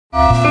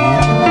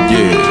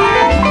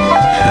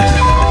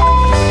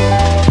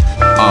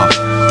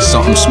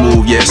Something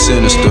smooth yet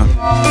sinister,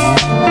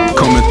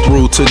 coming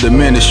through to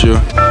diminish you,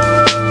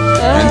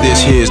 and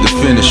this here's the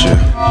finisher.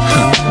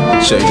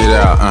 Check it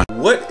out.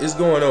 What is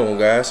going on,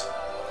 guys?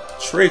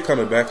 Trey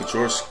coming back at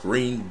your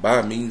screen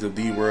by means of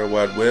the World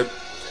Wide Web.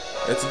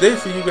 And today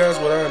for you guys,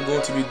 what I'm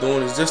going to be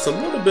doing is just a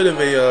little bit of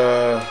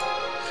a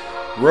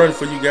run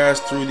for you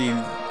guys through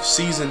the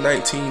Season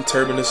 19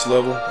 Terminus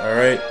level.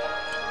 Alright,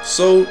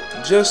 so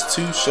just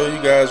to show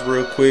you guys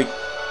real quick,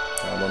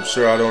 I'm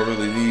sure I don't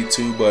really need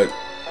to, but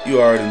you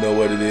already know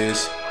what it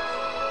is.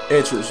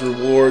 Entrance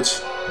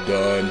rewards,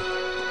 done.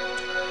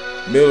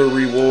 Middle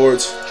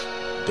rewards,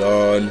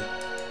 done.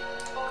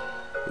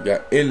 We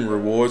got end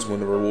rewards when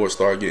the rewards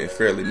start getting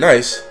fairly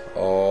nice,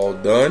 all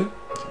done,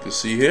 as you can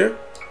see here.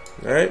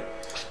 Alright,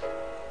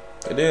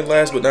 and then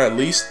last but not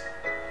least,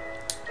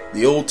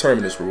 the old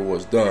Terminus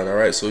rewards, done.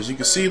 Alright, so as you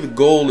can see, the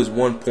goal is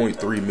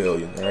 1.3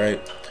 million.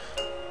 Alright,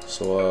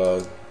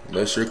 so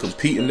unless you're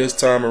competing this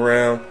time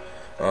around,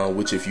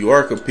 which if you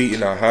are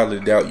competing, I highly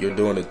doubt you're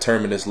doing the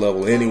Terminus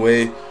level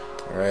anyway.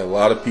 Alright, a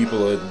lot of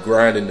people are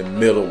grinding the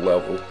middle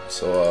level,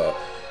 so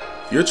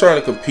if you're trying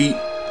to compete,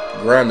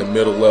 grind the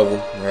middle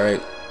level.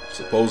 Alright,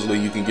 supposedly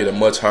you can get a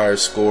much higher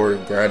score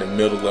grinding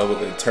middle level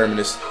than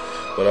Terminus.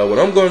 But what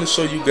I'm going to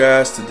show you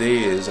guys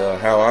today is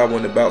how I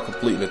went about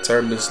completing the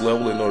Terminus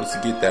level in order to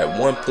get that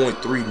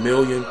 1.3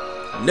 million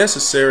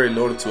necessary in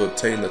order to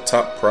obtain the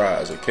top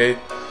prize. Okay,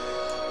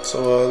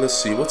 so let's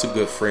see, what's a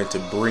good friend to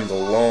bring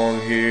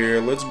along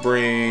here? Let's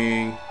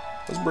bring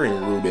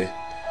Ruby.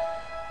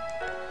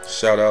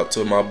 Shout out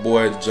to my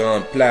boy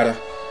John Plata,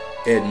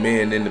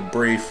 admin in the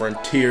Brave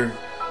Frontier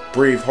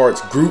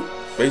Bravehearts group,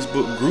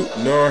 Facebook group.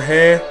 You know what I'm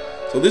saying?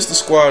 So this is the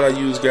squad I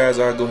use, guys.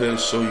 I'll go ahead and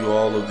show you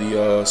all of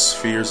the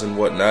spheres and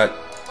whatnot.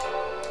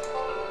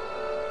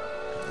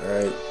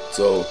 Alright,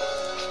 so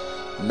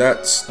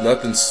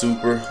nothing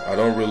super. I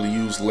don't really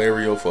use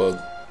Lario for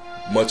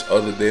much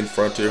other than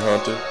Frontier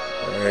Hunter.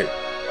 Alright,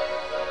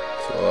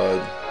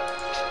 so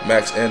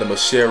Max Anima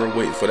Shara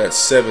waiting for that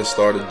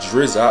 7-star to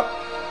Drizzop.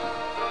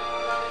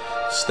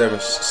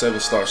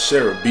 7-star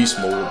Shara Beast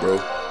Mode, bro,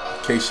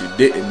 in case you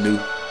didn't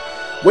know.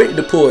 Waiting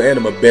to pull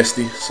Anima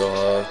Bestie,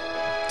 so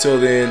till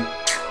then,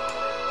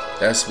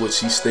 that's what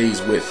she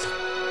stays with.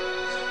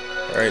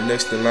 Alright,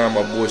 next in line,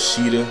 my boy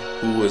Sheeta,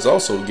 who is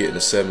also getting a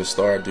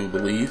 7-star, I do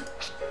believe.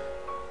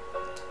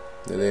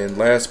 And then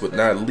last but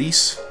not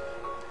least,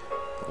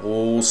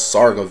 old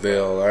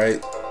Sargavel.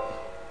 Alright,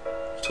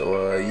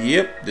 so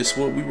yep, this is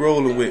what we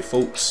rolling with,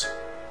 folks.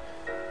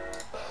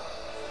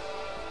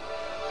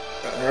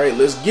 Alright,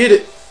 let's get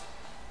it.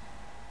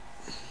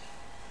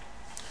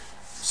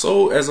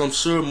 So, as I'm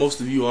sure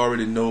most of you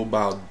already know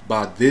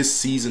about this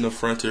season of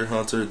Frontier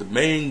Hunter, the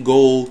main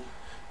goal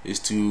is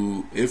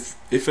to, if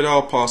at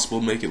all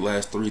possible, make it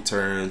last 3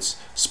 turns,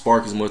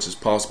 spark as much as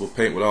possible,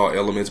 paint with all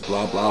elements,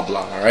 blah blah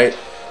blah. Alright,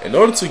 in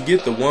order to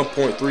get the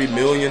 1.3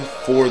 million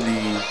for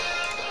the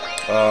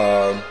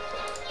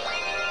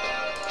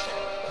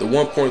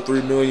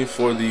 1.3 million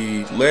for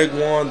the leg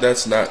wand,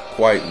 that's not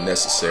quite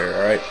necessary.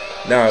 Alright,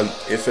 now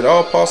if at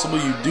all possible,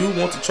 you do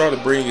want to try to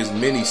bring as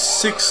many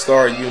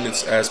 6-star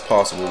units as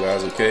possible,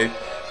 guys. Okay,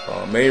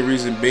 main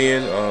reason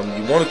being,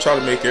 you want to try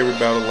to make every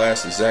battle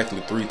last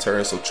exactly 3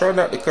 turns, so try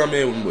not to come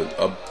in with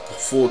a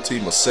full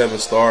team of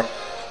 7-star,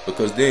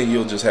 because then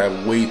you'll just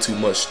have way too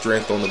much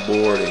strength on the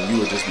board and you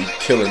will just be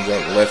killing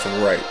junk left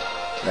and right.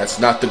 That's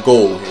not the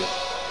goal here.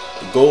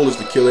 The goal is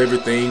to kill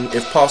everything,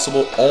 if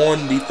possible,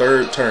 on the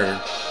 3rd turn.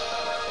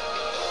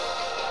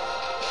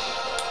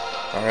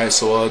 Alright,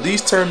 so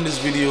these Terminus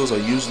videos are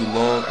usually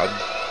long.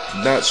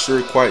 I'm not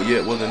sure quite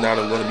yet whether or not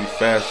I'm going to be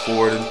fast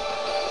forwarding,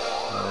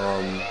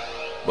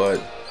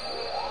 but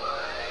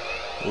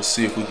we'll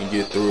see if we can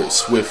get through it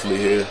swiftly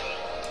here.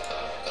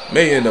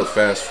 May end up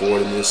fast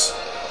forwarding this.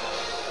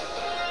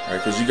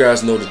 Alright, because you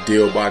guys know the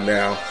deal by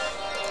now.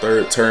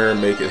 3rd turn,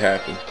 make it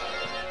happen.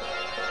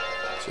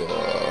 So,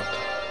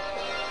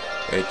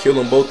 and kill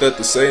them both at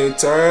the same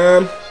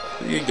time.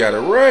 You got it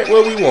right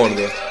where we wanted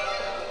them.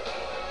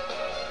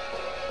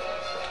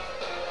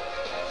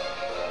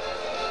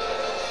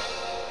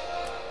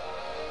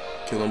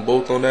 Kill them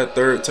both on that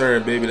 3rd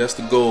turn, baby. That's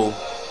the goal.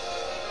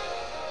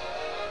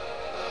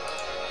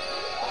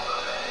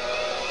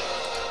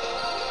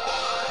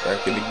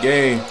 Back in the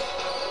game.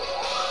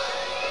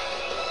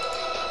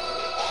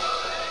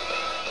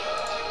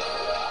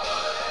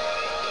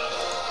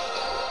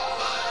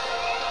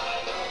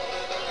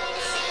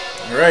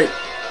 Alright,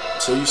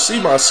 so you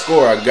see my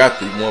score. I got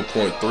the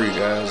 1.3,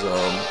 guys.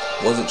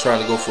 Wasn't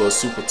trying to go for a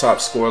super top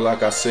score,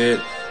 like I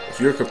said. If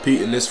you're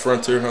competing this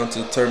Frontier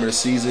Hunter Terminus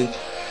season,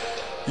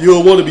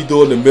 you'll want to be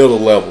doing the middle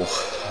level.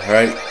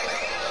 Alright,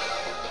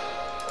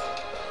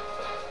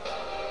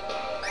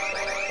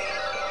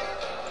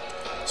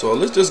 so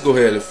let's just go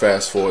ahead and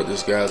fast forward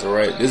this, guys.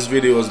 Alright, this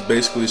video is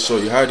basically to show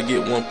you how to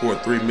get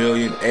 1.3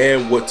 million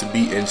and what to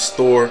be in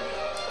store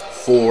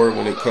for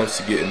when it comes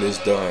to getting this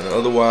done.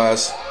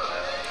 Otherwise,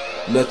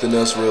 nothing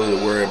else really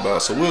to worry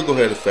about. So we'll go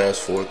ahead and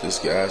fast forward this,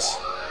 guys.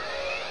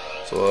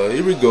 So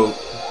here we go.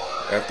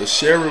 After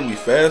sharing, we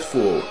fast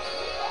forward.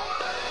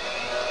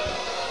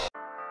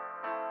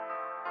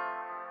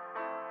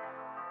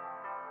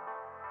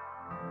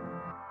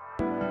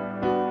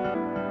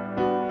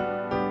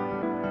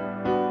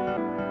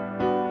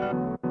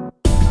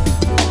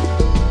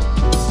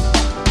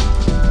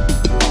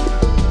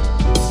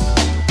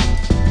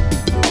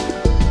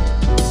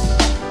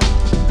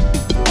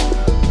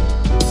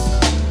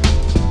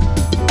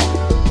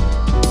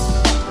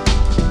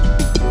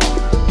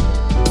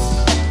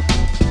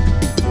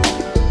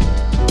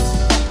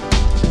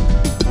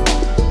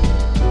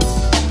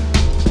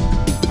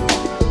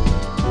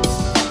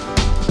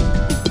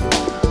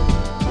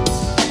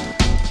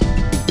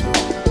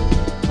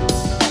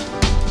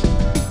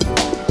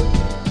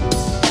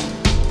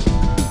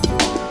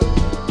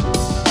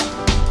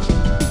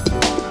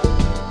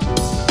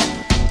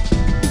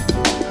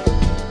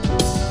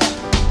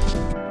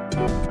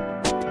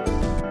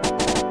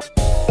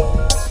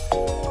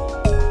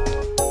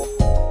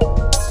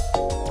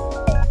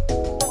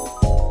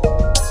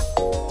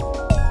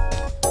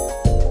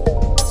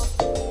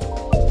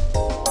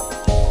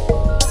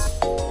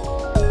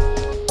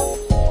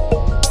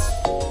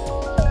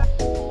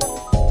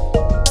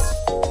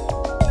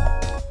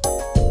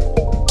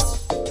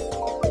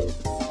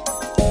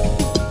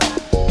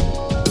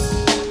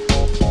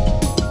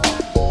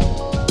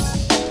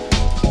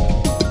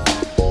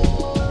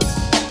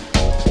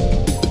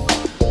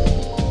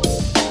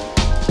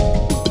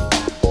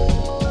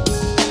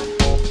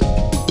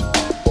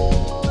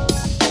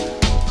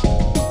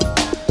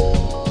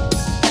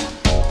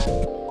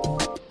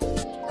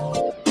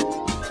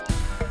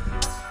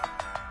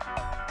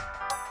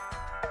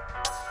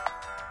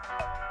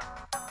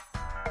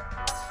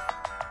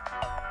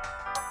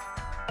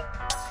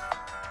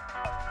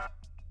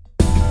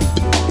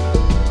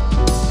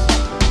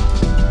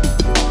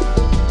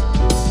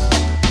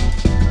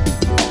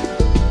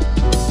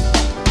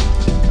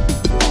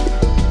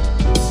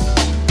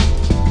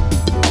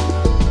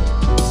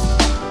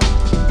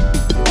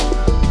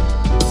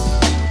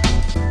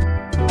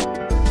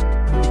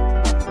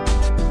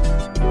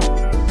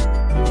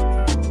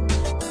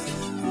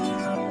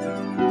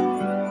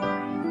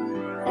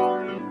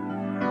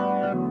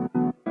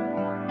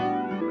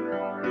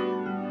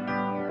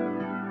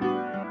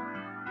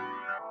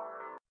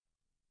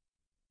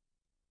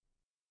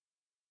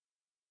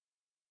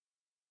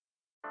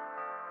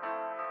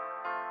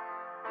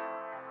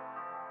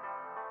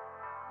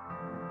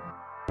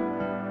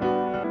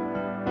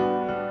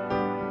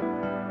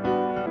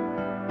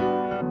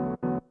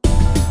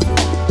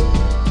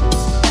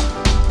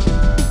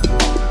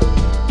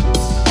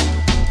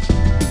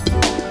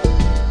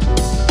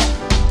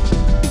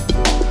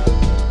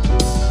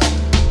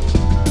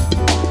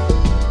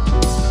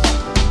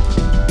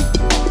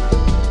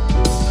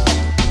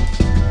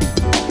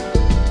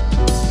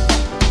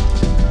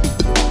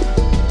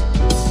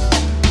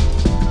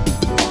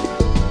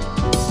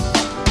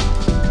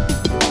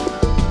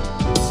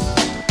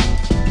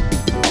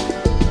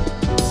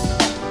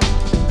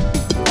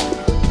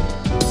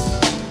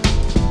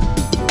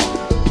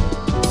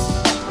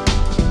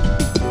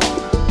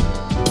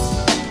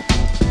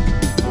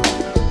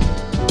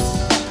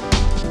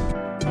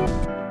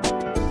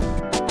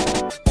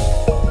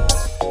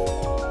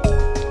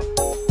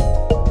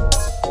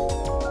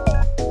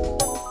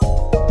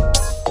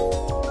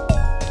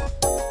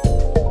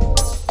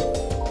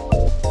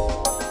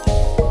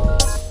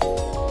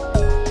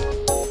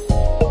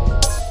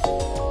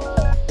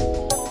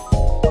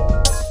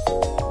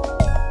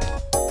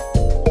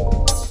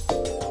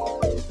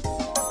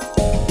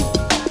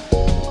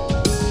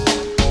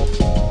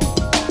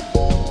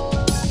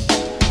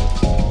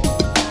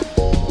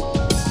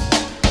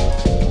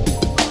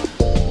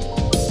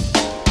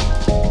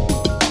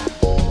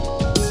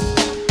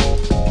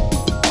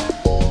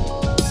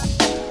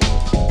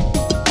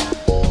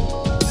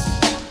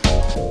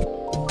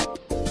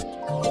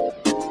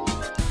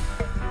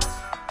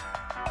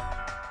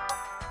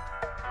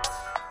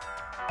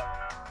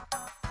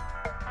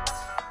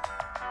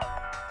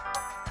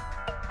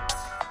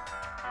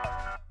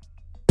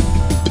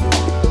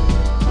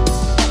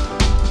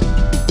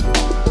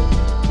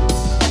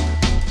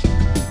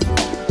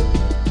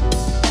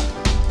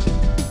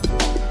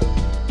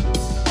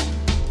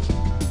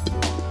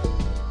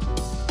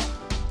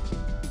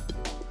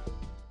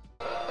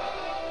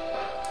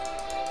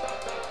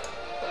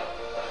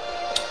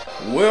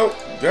 Well,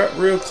 got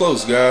real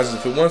close, guys.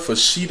 If it weren't for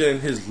Sheeta and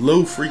his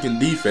low freaking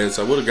defense,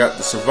 I would have got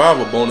the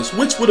survival bonus,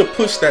 which would have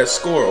pushed that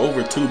score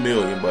over 2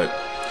 million. But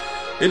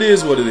it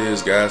is what it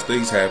is, guys.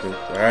 Things happen.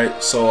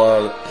 Alright,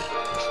 so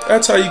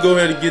that's how you go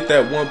ahead and get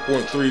that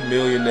 1.3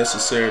 million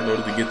necessary in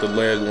order to get the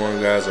leg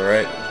one, guys.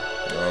 Alright.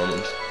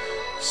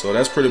 So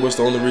that's pretty much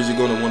the only reason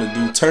you're going to want to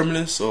do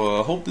Terminus.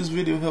 So I hope this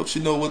video helps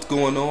you know what's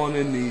going on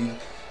in the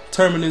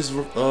Terminus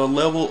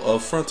level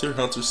of Frontier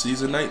Hunter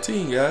Season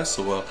 19, guys.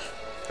 So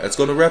that's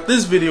going to wrap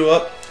this video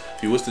up.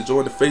 If you wish to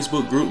join the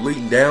Facebook group,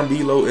 link down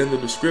below in the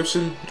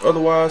description.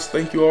 Otherwise,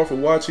 thank you all for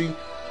watching.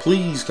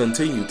 Please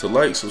continue to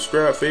like,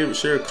 subscribe, favorite,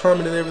 share,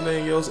 comment, and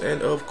everything else.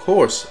 And of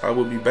course, I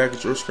will be back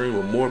at your screen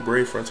with more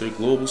Brave Frontier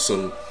Global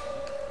soon.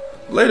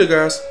 Later,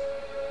 guys.